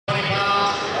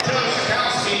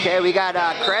Okay, we got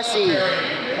Cressy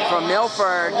from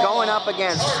Milford going up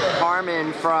against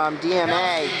Harmon from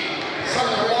DMA.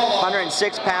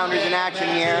 106 pounders in action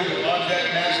here.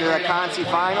 These are the Consi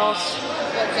finals.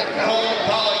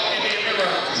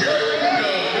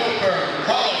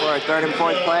 For third and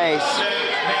fourth place.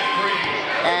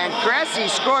 And Cressy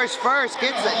scores first,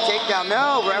 gets the takedown.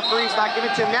 No, referee's not giving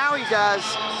it to him. Now he does.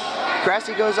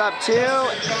 Cressy goes up 2,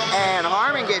 and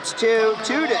Harmon gets 2.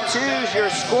 2-2 is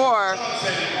your score.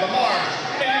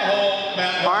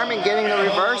 Harmon getting the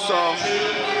reversal. 126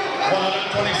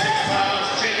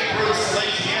 pounds, Bruce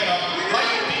Laciano,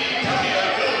 Mike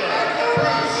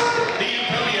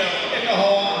D'Antonio in the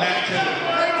hole, mat 2.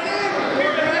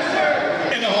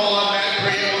 In the hole on mat 3,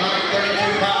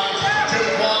 132 pounds,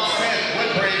 Jim Long Smith,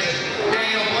 Woodbridge,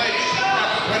 Daniel Blake,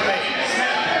 Quinnipiac,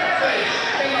 Smith, Fish,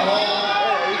 in the hole.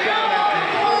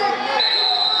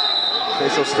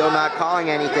 Official still not calling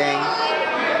anything.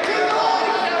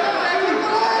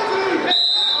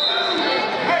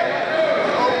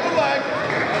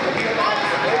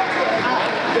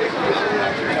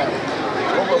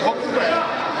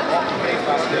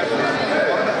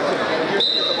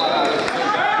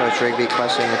 Coach Rigby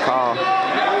questioning the call.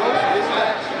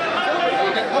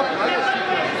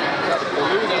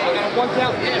 One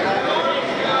count.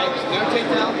 No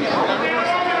takedown.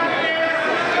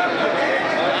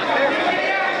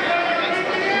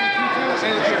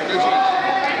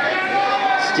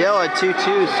 Still a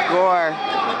 2-2 score.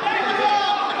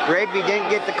 Rigby didn't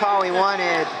get the call he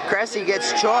wanted. Cressy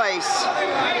gets choice.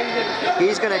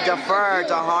 He's going to defer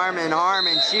to Harmon.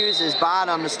 Harmon chooses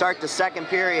bottom to start the second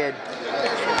period.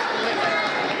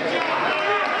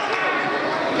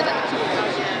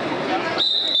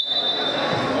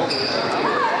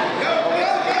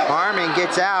 Harmon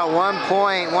gets out, 1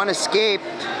 point, 1 escape.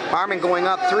 Harmon going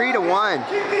up 3-1.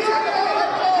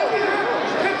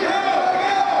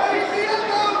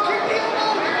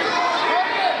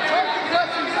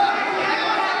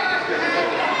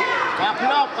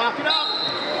 Lock it up.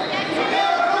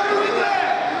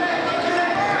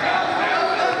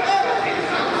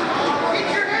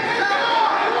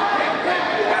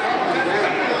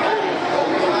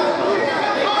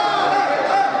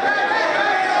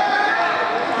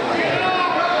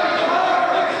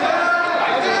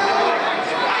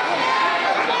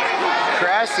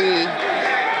 Cressy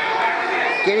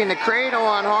getting the cradle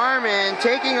on Harmon,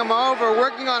 taking him over,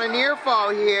 working on a near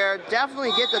fall here.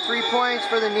 Definitely get the 3 points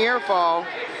for the near fall.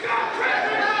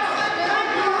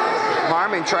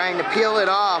 Harmon trying to peel it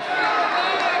off.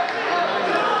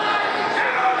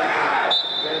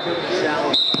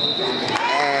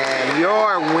 And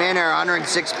your winner,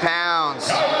 106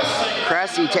 pounds.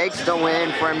 Cressy takes the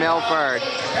win for Milford.